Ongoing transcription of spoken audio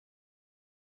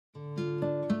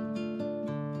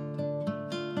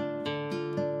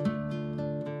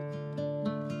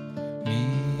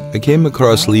I came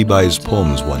across Li Bai's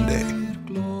poems one day,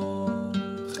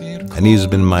 and he's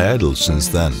been my idol since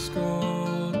then.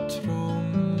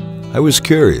 I was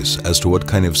curious as to what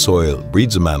kind of soil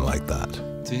breeds a man like that.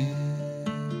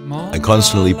 I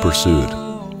constantly pursued,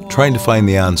 trying to find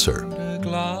the answer.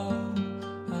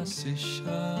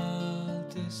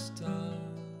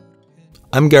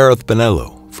 I'm Gareth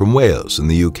Bonello from Wales in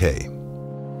the UK.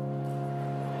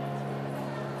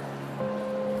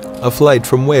 A flight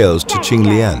from Wales to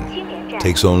Qinglian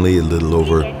takes only a little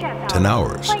over 10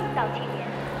 hours.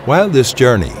 While this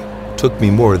journey took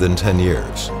me more than 10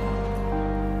 years,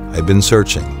 I've been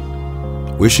searching,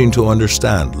 wishing to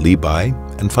understand Li Bai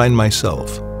and find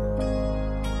myself.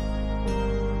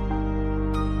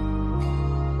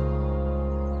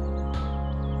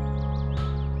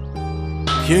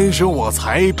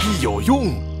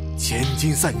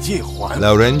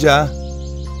 Lao人家,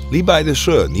 Li Bai 的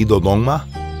事你都懂吗？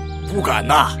不敢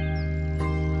呐，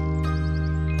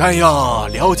但要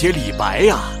了解李白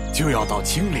呀，就要到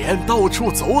青莲到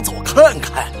处走走看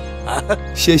看。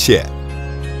谢谢。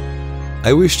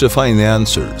I wish to find the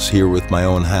answers here with my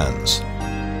own hands,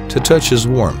 to touch his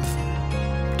warmth,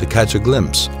 to catch a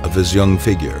glimpse of his young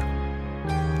figure,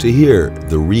 to hear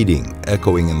the reading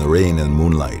echoing in the rain and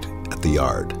moonlight at the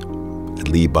yard, at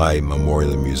Li Bai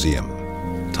Memorial Museum,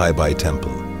 Tai Bai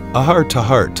Temple, a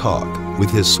heart-to-heart talk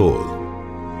with his soul.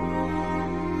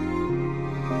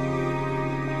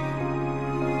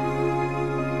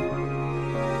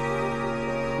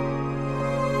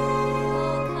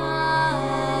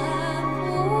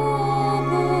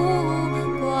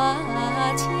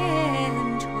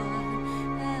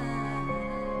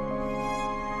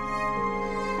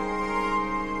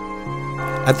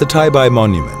 At the Tai Bai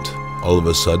Monument, all of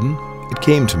a sudden, it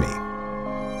came to me.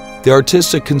 The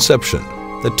artistic conception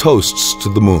that toasts to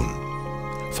the moon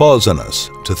falls on us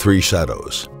to three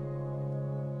shadows.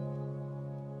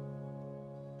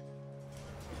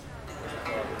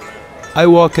 I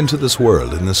walk into this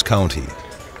world in this county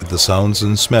with the sounds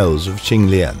and smells of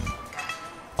Qinglian.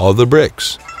 All the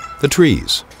bricks, the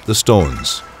trees, the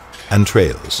stones, and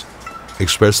trails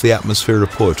express the atmosphere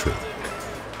of poetry.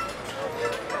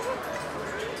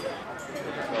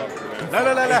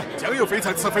 来，酱油肥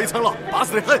肠吃肥肠了，巴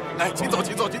适得很。来，请坐，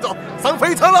上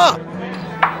肥肠了。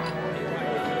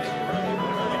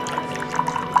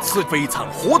吃肥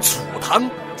肠喝醋汤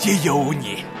解油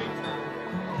腻。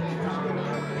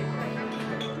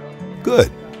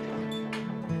Good.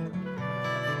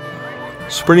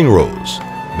 Spring rolls,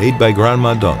 made by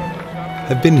Grandma Dung,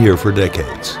 have been here for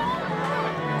decades.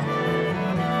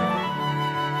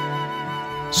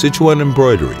 Sichuan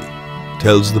embroidery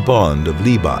tells the bond of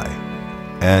Li Bai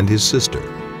and his sister.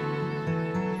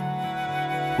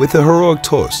 With the heroic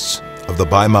toasts of the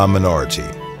Baima minority,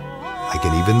 I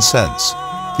can even sense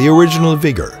the original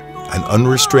vigor and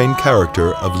unrestrained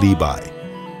character of Li Bai.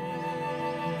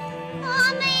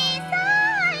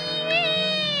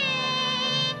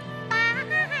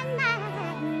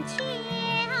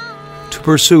 To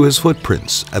pursue his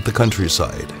footprints at the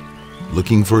countryside,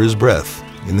 looking for his breath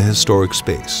in the historic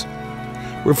space,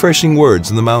 refreshing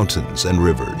words in the mountains and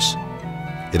rivers,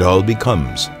 it all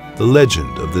becomes the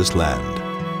legend of this land. "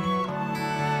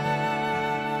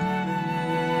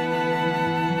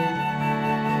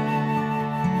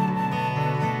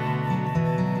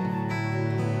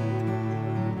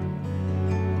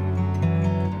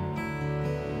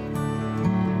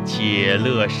且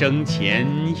乐生前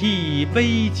一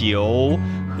杯酒，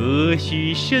何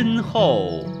须身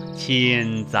后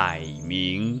千载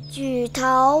名。举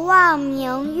头望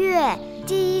明月，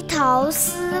低头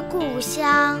思故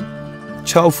乡。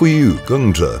巧妇于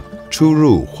耕者，初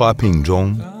入花瓶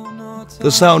中。The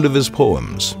sound of his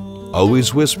poems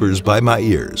always whispers by my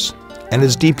ears and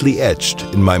is deeply etched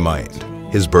in my mind.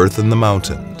 His birth in the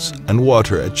mountains and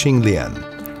water at Qinglian,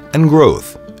 and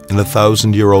growth in a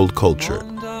 1,000-year-old culture.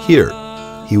 Here,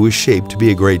 he was shaped to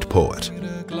be a great poet.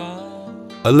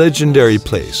 A legendary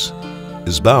place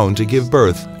is bound to give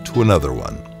birth to another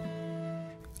one.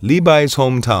 Li Bai's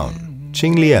hometown,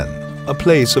 Qinglian, a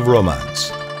place of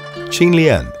romance.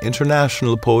 Qinglian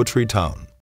International Poetry Town.